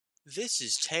This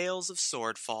is Tales of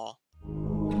Swordfall.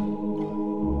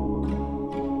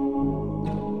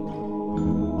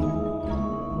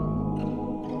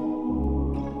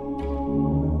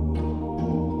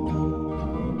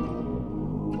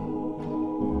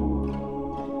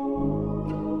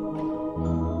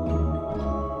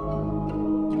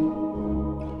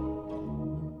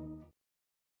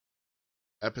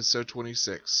 Episode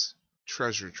 26,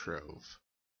 Treasure Trove.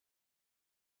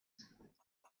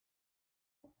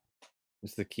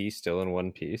 Is the key still in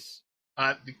one piece?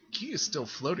 The key is still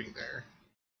floating there.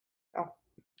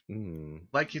 Oh.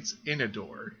 Like it's in a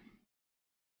door.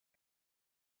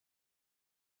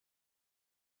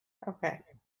 Okay.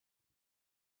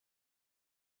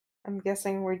 I'm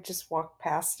guessing we just walk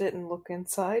past it and look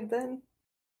inside then?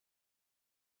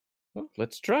 Well,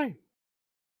 let's try.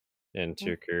 And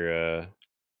Tirker,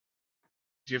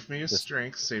 Give me a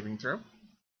strength saving throw.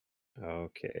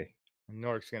 Okay.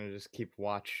 Nork's gonna just keep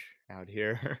watch out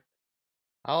here.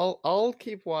 I'll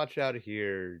keep watch out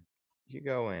here. You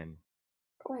go in.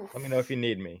 Oof. Let me know if you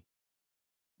need me.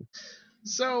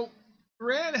 So,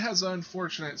 Rand has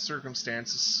unfortunate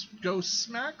circumstances go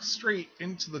smack straight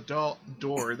into the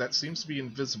door that seems to be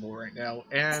invisible right now,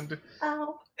 and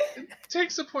Ow.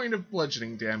 takes a point of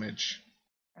bludgeoning damage.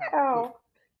 Ow.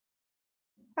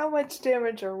 How much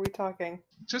damage are we talking?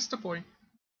 Just a point.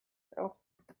 Oh.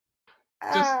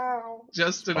 Just- Ow.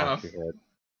 Just enough. Bonk your head.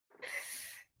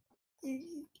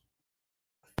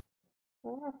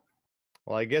 Oh.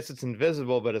 Well, I guess it's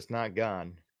invisible, but it's not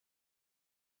gone.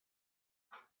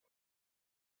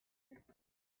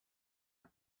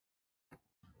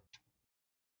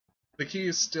 The key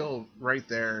is still right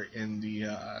there in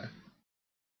the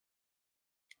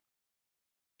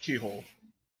keyhole.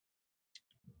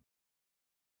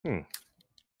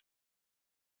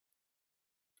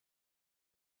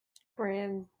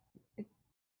 Bran,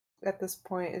 at this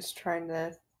point, is trying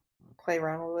to play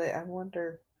around with it. I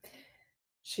wonder.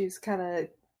 She's kind of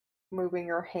moving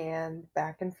her hand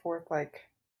back and forth like,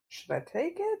 should I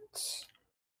take it?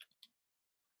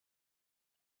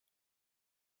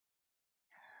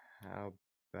 How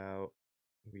about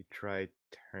we try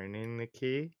turning the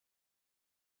key?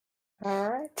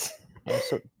 Alright.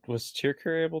 So was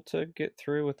Tirker able to get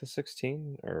through with the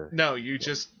 16? Or No, you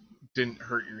just didn't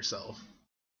hurt yourself.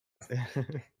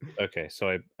 okay,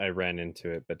 so I ran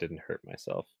into it but didn't hurt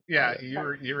myself. Yeah, Got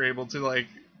it. you're able to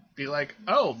be like,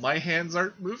 oh, my hands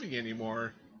aren't moving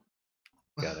anymore.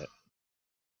 Got it.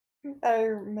 I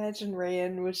imagine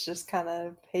Rayan was just kind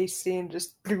of hasty and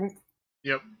just.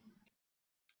 Yep.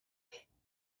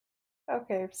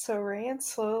 Okay, so Rayan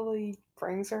slowly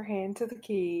brings her hand to the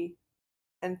key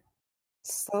and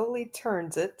slowly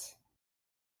turns it.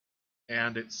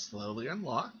 And it slowly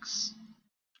unlocks.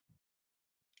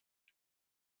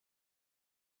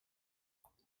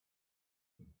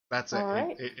 That's it. All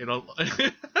right. It'll.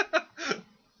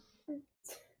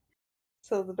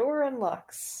 So the door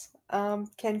unlocks.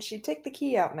 Can she take the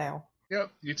key out now?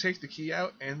 Yep. You take the key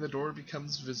out, and the door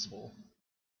becomes visible.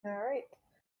 All right.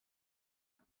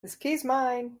 This key's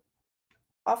mine.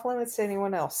 Off limits to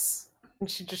anyone else. And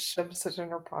she just shoves it in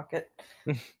her pocket.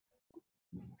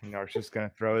 Nork's just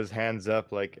gonna throw his hands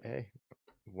up like, hey,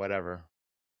 whatever.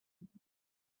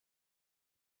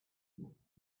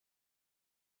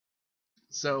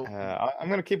 So I'm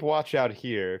gonna keep watch out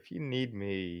here. If you need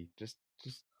me, just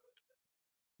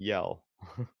yell.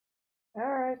 All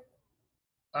right.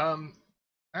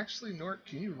 Actually, Nort,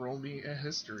 can you roll me a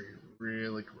history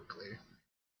really quickly?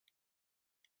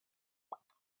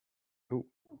 Ooh.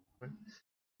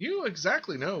 You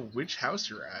exactly know which house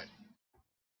you're at.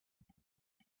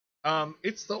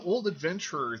 It's the old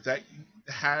adventurer that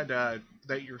had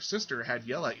that your sister had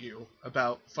yell at you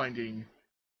about finding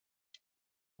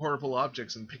horrible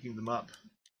objects and picking them up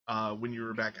when you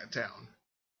were back at town.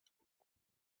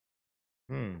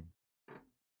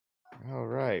 Oh,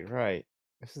 right.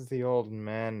 This is the old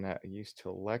man that used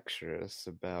to lecture us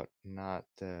about not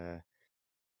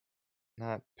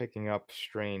picking up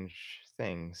strange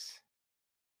things.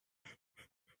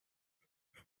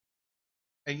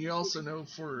 And you also know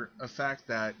for a fact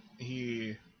that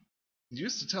he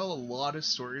used to tell a lot of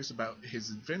stories about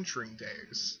his adventuring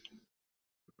days.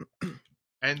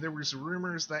 And there was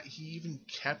rumors that he even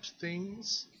kept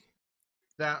things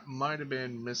that might have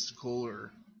been mystical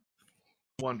or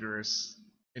wondrous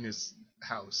in his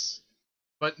house.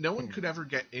 But no one could ever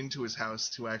get into his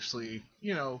house to actually,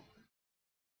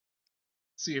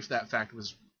 see if that fact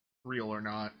was real or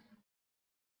not.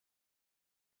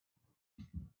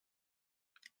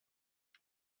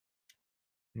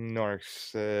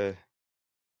 Nork's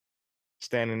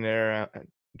standing there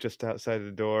just outside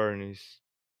the door, and he's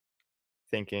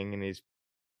thinking, and he's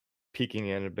peeking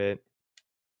in a bit.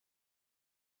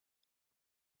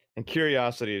 And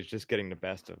curiosity is just getting the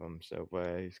best of him, so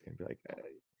he's gonna be like,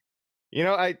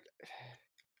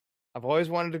 I've always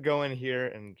wanted to go in here,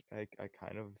 and I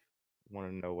kind of want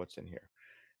to know what's in here.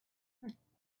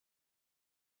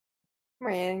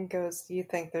 Marianne goes, "Do you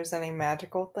think there's any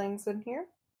magical things in here?"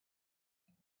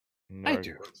 I Narg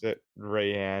do. looks at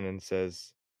Rayanne and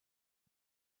says,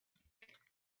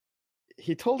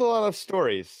 he told a lot of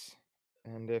stories,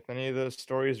 and if any of those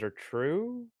stories are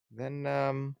true,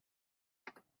 then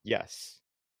yes.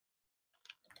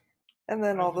 And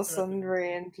then I all of a was about to sudden, say-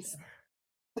 Marianne just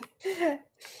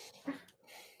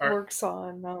Alright. works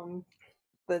on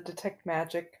the detect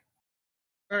magic.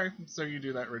 Alright, so you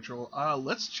do that ritual.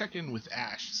 Let's check in with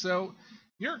Ash. So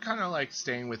you're kind of like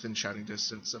staying within shouting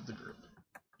distance of the group,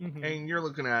 Mhm. and you're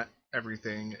looking at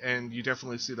everything, and you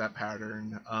definitely see that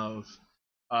pattern of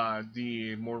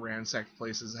the more ransacked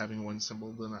places having one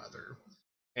symbol than another.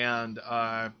 And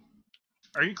are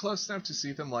you close enough to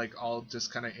see them like all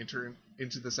just kind of enter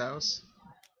into this house?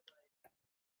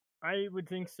 I would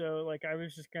think so. Like, I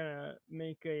was just gonna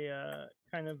make a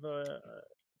kind of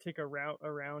take a route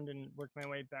around and work my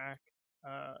way back.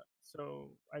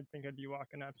 So I think I'd be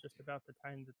walking up just about the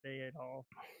time that they had all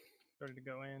started to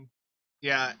go in.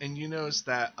 Yeah, and you notice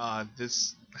that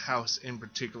this house in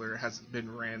particular hasn't been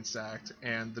ransacked,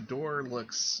 and the door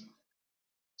looks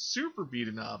super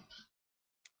beaten up.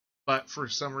 But for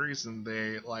some reason,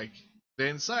 the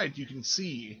inside you can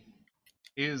see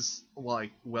is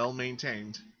like well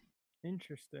maintained.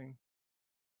 Interesting.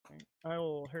 Right. I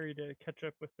will hurry to catch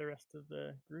up with the rest of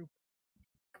the group.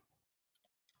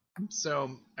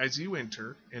 So as you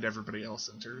enter and everybody else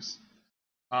enters,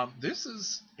 this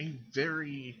is a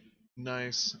very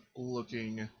nice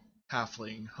looking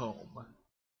halfling home.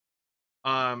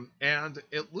 And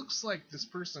it looks like this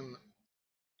person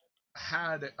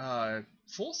had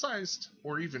full-sized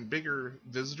or even bigger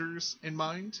visitors in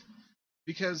mind,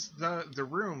 because the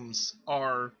rooms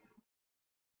are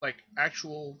like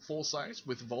actual full size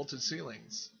with vaulted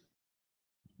ceilings,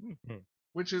 Hmm.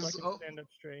 which So I is can stand up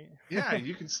straight. yeah,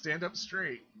 you can stand up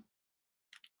straight,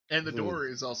 and the This door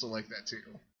is is also like that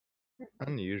too.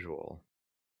 unusual.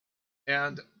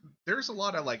 And there's a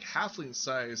lot of like halfling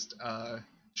sized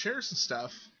chairs and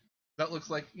stuff that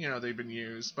look like they've been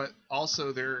used, but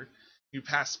also you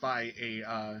pass by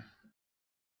a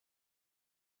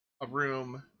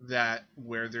room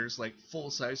where there's like full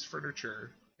size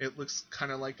furniture. It looks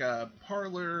kind of like a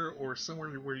parlor or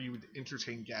somewhere where you would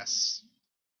entertain guests.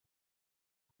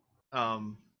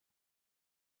 And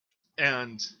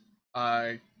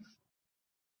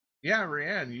yeah,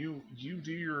 Rayanne, you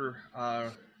do your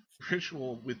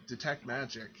ritual with detect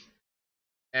magic,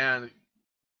 and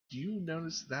you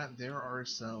notice that there are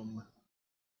some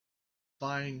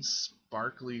fine,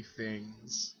 sparkly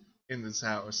things in this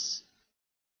house.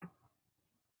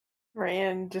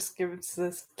 Marianne just gives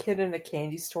this kid in a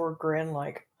candy store grin,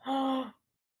 like, "Oh,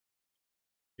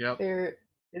 Yep. there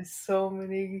is so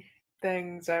many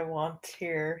things I want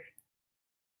here."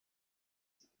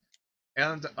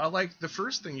 And like the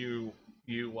first thing you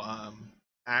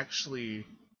actually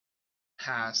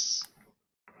pass,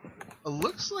 it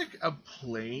looks like a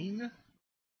plain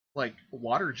like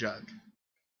water jug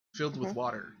filled with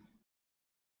water,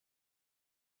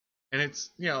 and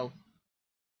it's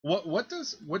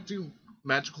what do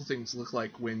magical things look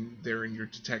like when they're in your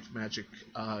detect magic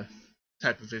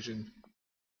type of vision?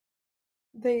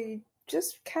 They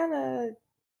just kind of,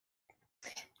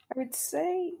 I would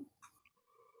say,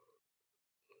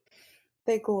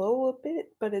 they glow a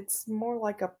bit, but it's more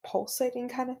like a pulsating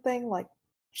kind of thing. Like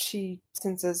she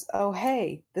senses, oh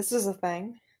hey, this is a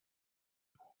thing.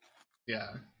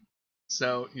 Yeah.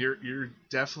 So you're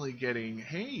definitely getting,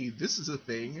 hey, this is a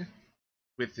thing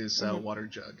with this Mhm. water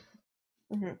jug.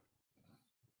 Mhm.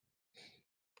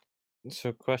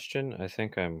 So, question. I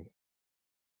think I'm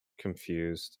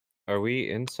confused. Are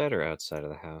we inside or outside of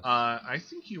the house? I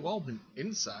think you all went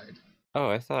inside. Oh,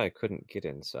 I thought I couldn't get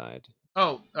inside.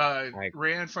 Oh,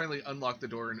 Rayanne finally unlocked the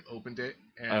door and opened it,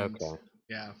 and Okay.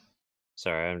 yeah.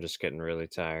 Sorry, I'm just getting really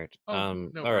tired. Oh, no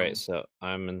All problem. right. So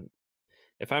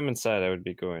if I'm inside, I would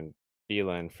be going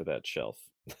beeline for that shelf.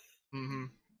 Mm-hmm.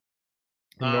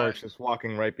 And Norik's just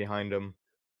walking right behind him,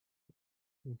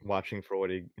 watching for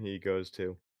what he goes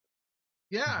to.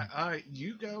 Yeah,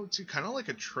 you go to kind of like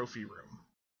a trophy room,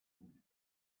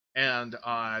 and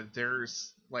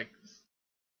there's like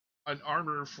an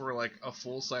armor for like a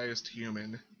full-sized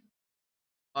human,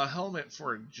 a helmet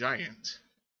for a giant,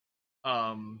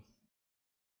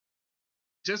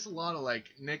 just a lot of like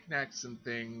knickknacks and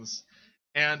things.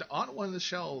 And on one of the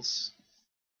shelves,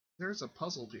 there's a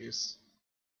puzzle piece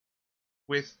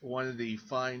with one of the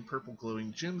fine purple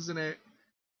glowing gems in it.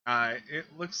 It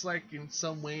looks like in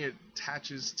some way it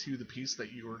attaches to the piece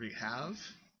that you already have.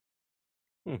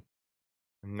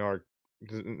 Norik,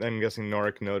 I'm guessing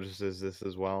Norik notices this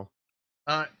as well.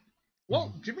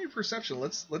 Well, give me a perception.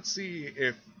 Let's see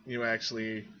if you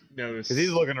actually notice. Because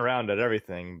he's looking around at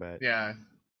everything, but Yeah,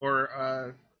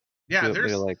 or Do you want me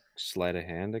there's to like slide a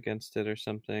hand against it or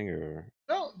something, or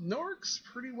well, Norik's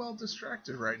pretty well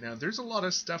distracted right now. There's a lot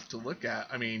of stuff to look at.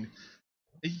 I mean,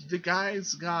 the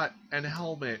guy's got an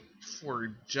helmet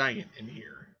for giant in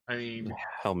here. I mean,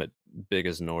 helmet big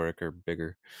as Norik or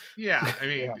bigger? yeah. I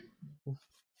mean,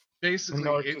 basically,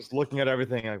 Norik's just looking at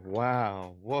everything like,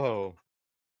 wow, whoa.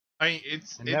 I mean,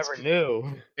 it's Never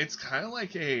knew. It's kind of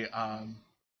like a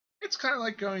it's kind of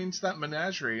like going into that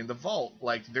menagerie in the vault.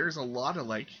 Like, there's a lot of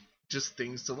like just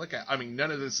things to look at. I mean,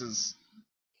 none of this is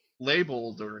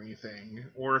labeled or anything,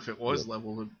 or if it was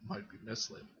labeled, it might be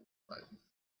mislabeled. But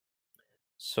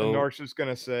So And Norik's just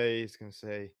gonna say,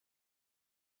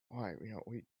 why,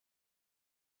 we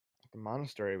at the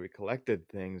monastery we collected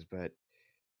things, but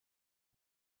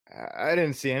I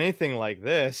didn't see anything like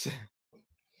this.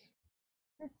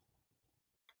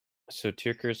 So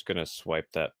Tyrker's gonna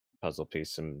swipe that puzzle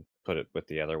piece and put it with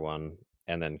the other one,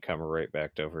 and then come right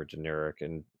back over to Nurik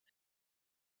and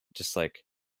just like,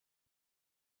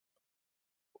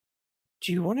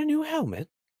 do you want a new helmet?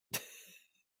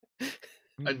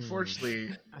 unfortunately,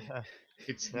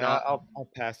 it's Yeah, not. I'll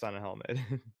pass on a helmet.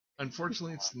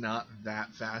 Unfortunately, it's not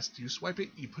that fast. You swipe it,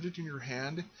 you put it in your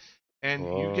hand, and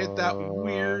you get that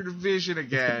weird vision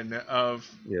again of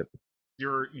Yep.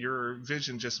 your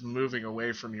vision just moving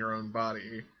away from your own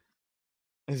body.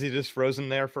 Is he just frozen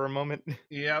there for a moment?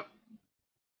 Yep.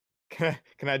 Can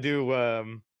I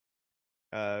do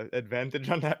advantage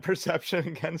on that perception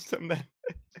against him then?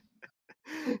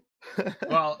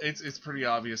 Well, it's pretty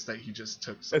obvious that he just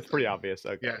took something. It's pretty obvious.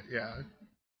 Okay. Yeah.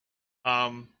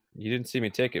 You didn't see me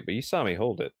take it, but you saw me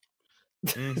hold it.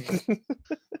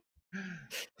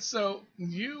 So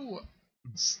you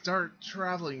start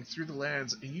traveling through the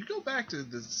lands, and you go back to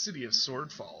the city of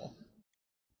Swordfall.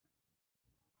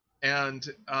 And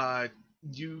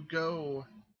you go.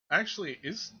 Actually,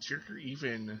 is Tyrker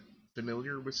even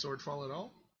familiar with Swordfall at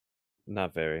all?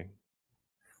 Not very.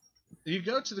 You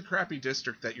go to the crappy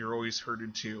district that you're always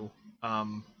herded to.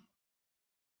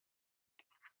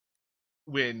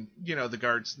 When the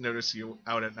guards notice you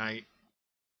out at night,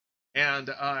 and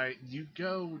you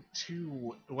go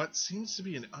to what seems to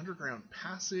be an underground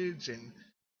passage, and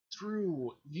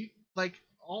through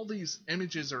all these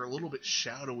images are a little bit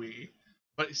shadowy,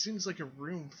 but it seems like a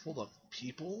room full of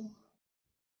people,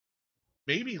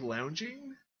 maybe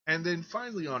lounging, and then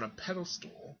finally on a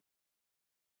pedestal,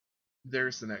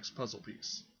 there's the next puzzle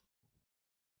piece.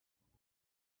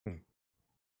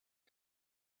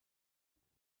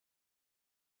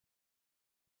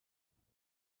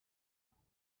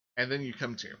 And then you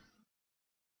come to.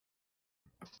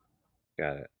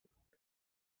 Got it.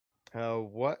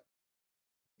 What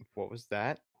was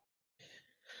that?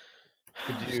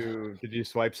 Did you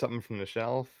swipe something from the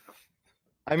shelf?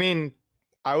 I mean,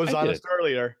 I was honest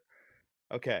earlier.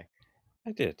 Okay.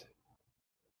 I did.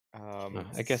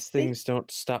 I guess things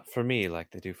don't stop for me like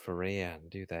they do for Rayanne,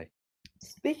 do they?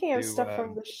 Speaking of stuff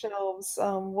from the shelves,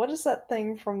 what does that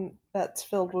thing that's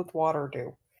filled with water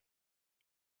do?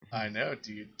 I know.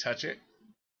 Do you touch it?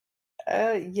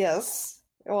 Yes.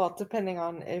 Well, depending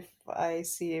on if I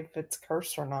see if it's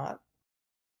cursed or not.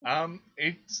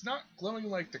 It's not glowing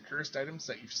like the cursed items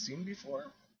that you've seen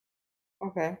before.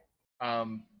 Okay.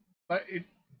 But it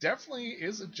definitely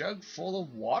is a jug full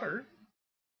of water.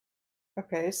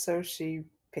 Okay, so she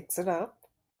picks it up.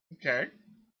 Okay.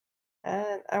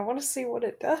 And I want to see what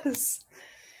it does.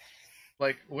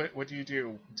 Like, what do you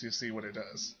do to see what it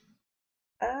does?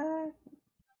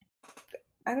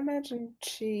 I'd imagine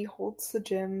she holds the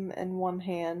gem in one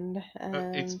hand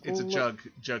and it's a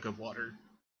jug of water.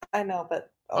 I know,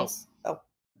 but also,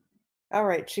 all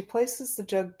right. She places the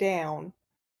jug down,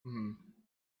 and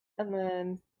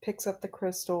then picks up the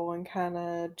crystal and kind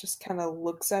of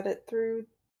looks at it through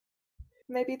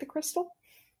maybe the crystal.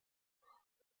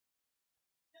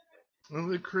 Well,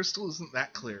 the crystal isn't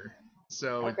that clear,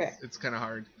 so it's kind of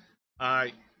hard.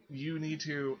 You need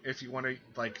to, if you want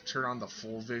to turn on the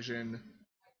full vision.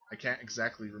 I can't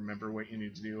exactly remember what you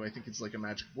need to do. I think it's like a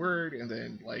magic word, and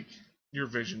then your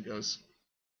vision goes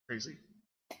crazy.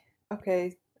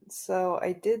 Okay, so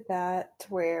I did that to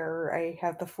where I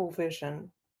have the full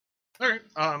vision. Alright,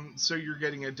 so you're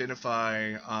getting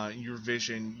identify your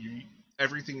vision.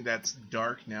 Everything that's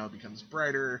dark now becomes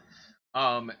brighter.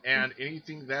 And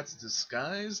anything that's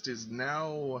disguised is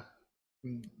now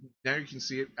you can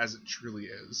see it as it truly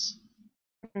is.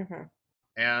 Mm-hmm.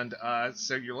 And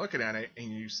so you're looking at it and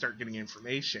you start getting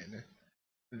information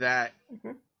that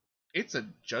Mhm. it's a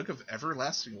jug of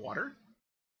everlasting water.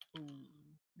 Ooh,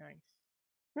 nice.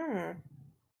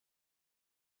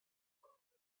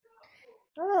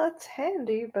 Well, that's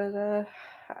handy, but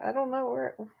I don't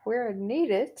know where I'd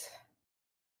need it.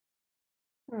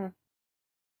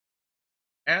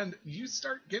 And you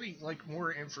start getting like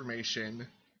more information,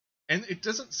 and it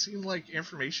doesn't seem like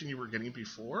information you were getting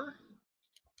before,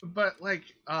 but like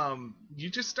you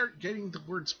just start getting the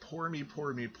words "pour me,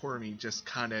 pour me, pour me" just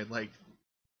kind of like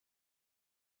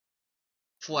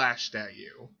flashed at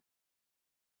you.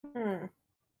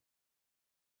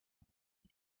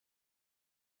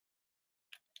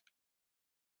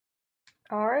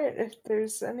 Alright, if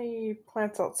there's any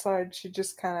plants outside, she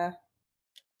just kind of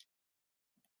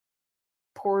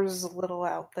pours a little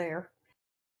out there.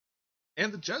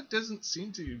 And the jug doesn't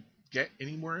seem to get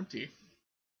any more empty.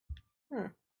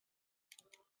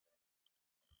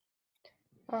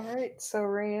 Alright, so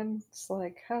Rand's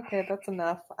like, okay, that's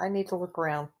enough. I need to look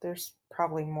around. There's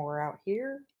probably more out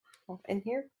here. In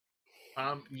here?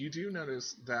 You do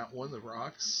notice that one of the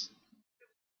rocks,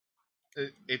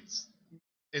 it's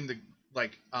in the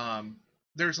like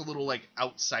there's a little like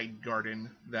outside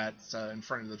garden that's in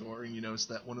front of the door, and you notice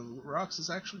that one of the rocks is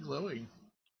actually glowing.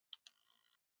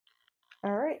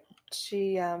 Alright,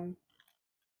 she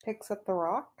picks up the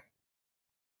rock.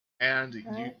 And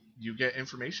Alright. you get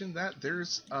information that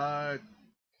there's a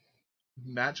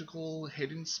magical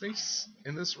hidden space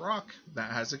in this rock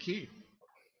that has a key.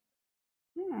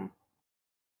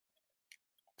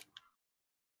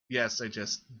 Yes, I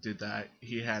just did that.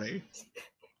 He had a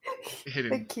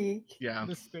hidden The key. Yeah.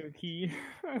 The spare key.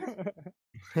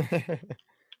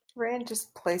 Rand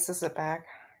just places it back.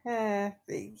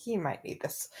 He might need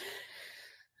this.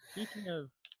 Speaking of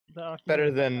the occupant Better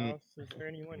of the than- house, is there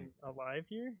anyone alive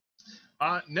here?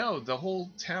 No, the whole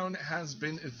town has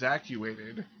been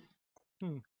evacuated.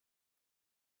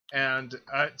 And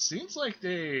it seems like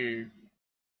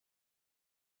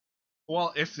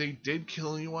well, if they did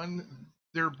kill anyone,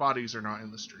 their bodies are not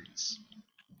in the streets.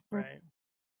 Right.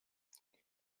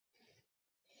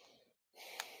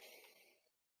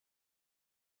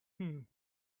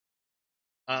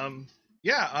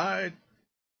 Yeah,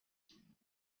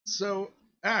 so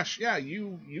Ash, yeah,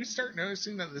 you start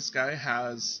noticing that this guy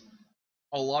has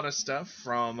a lot of stuff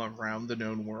from around the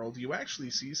known world. You actually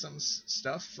see some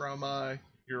stuff from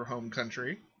your home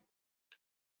country.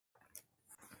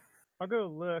 I'll go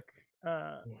look.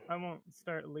 I won't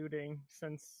start looting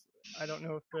since I don't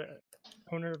know if the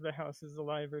owner of the house is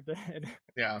alive or dead.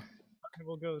 Yeah. I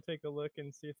will go take a look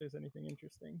and see if there's anything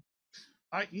interesting.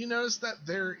 You notice that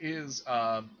there is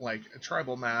like a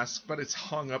tribal mask, but it's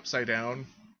hung upside down.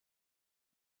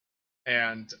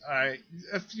 And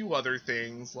a few other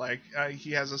things, like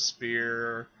he has a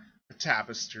spear, a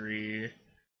tapestry,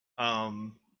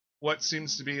 what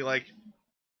seems to be like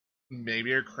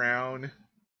maybe a crown.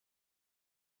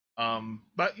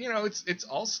 But you know, it's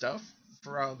all stuff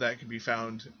that can be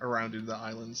found around in the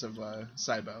islands of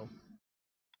Saibo.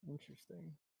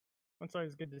 Interesting. It's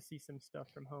always good to see some stuff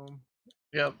from home.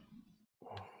 Yep.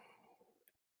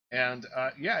 And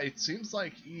yeah, it seems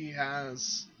like he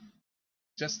has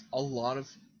just a lot of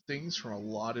things from a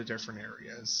lot of different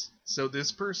areas. So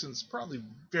this person's probably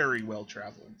very well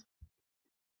traveled.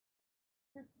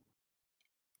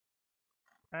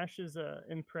 Ash is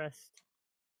impressed.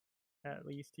 At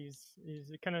least he's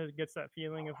kind of gets that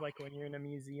feeling of like when you're in a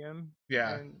museum.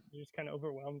 Yeah. And you're just kind of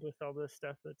overwhelmed with all the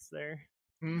stuff that's there.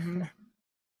 Mm-hmm.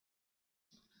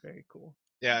 Very cool.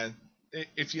 Yeah.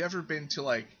 If you ever been to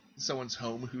like someone's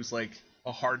home who's like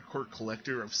a hardcore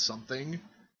collector of something,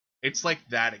 it's like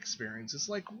that experience. It's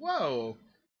like, whoa,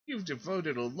 you've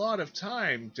devoted a lot of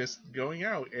time just going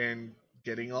out and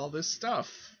getting all this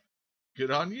stuff. Good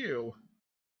on you.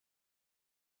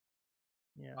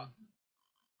 Yeah.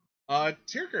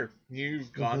 Tirker,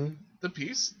 you've gotten the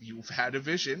piece. You've had a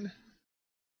vision.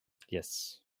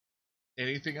 Yes.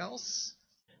 Anything else?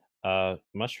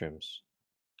 Mushrooms.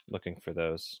 Looking for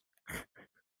those.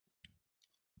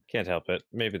 Can't help it.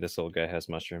 Maybe this old guy has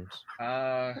mushrooms.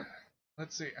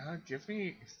 Let's see. Give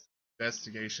me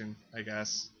investigation, I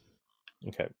guess.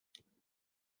 Okay.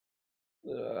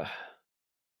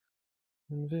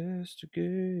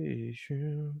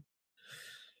 Investigation.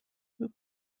 Oop.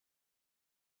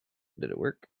 Did it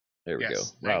work? There we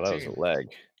Yes, go. Wow, that was 19. a lag.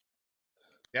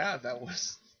 Yeah, that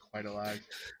was quite a lag.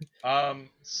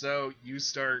 So you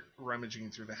start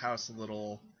rummaging through the house a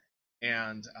little,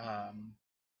 and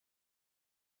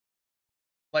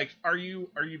Like, are you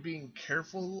being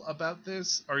careful about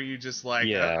this? Or are you just like,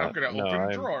 Yeah, I'm gonna no, open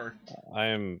a drawer?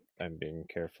 I'm being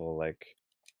careful. Like,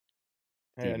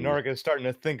 Yeah, DB. Norga's starting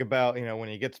to think about, when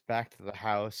he gets back to the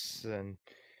house and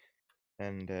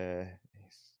he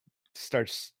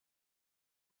starts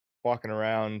walking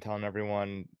around telling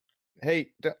everyone,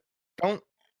 "Hey, don't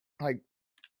like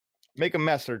make a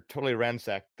mess or totally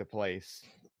ransack the place."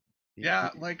 Yeah,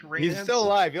 like He's still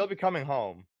alive. He'll be coming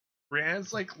home.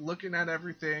 Rand's like looking at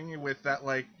everything with that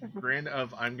like grin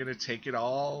of I'm gonna take it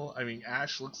all. I mean,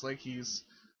 Ash looks like he's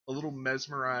a little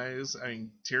mesmerized. I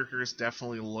mean, Tyrker's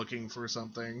definitely looking for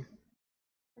something.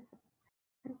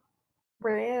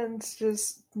 Rand's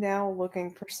just now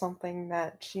looking for something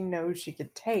that she knows she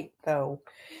could take, though.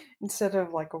 Instead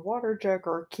of like a water jug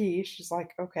or a key, she's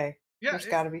like, okay, Yeah, there's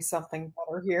got to be something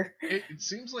better here. it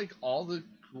seems like all the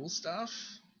cool stuff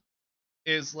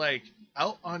is like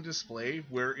out on display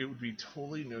where it would be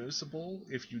totally noticeable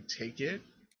if you take it,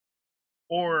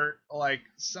 or like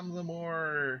some of the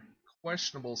more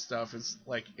questionable stuff is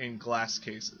like in glass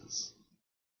cases.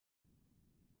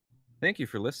 Thank you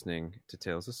for listening to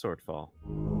Tales of Swordfall.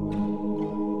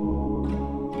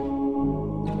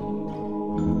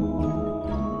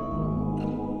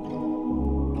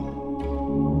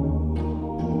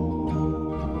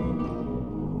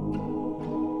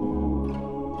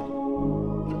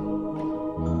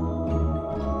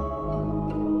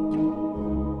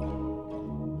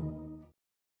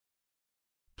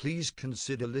 Please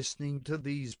consider listening to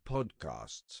these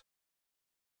podcasts.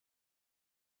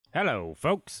 Hello,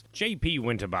 folks. JP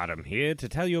Winterbottom here to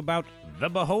tell you about The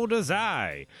Beholder's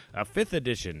Eye, a 5th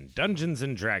edition Dungeons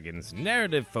 & Dragons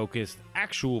narrative-focused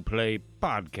actual play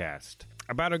podcast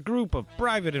about a group of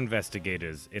private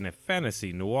investigators in a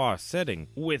fantasy noir setting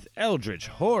with eldritch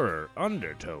horror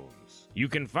undertones. You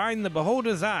can find The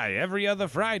Beholder's Eye every other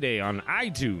Friday on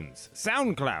iTunes,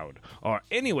 SoundCloud, or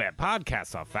anywhere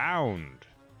podcasts are found.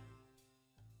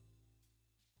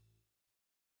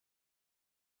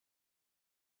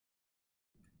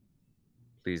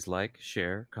 Please like,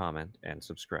 share, comment, and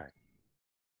subscribe.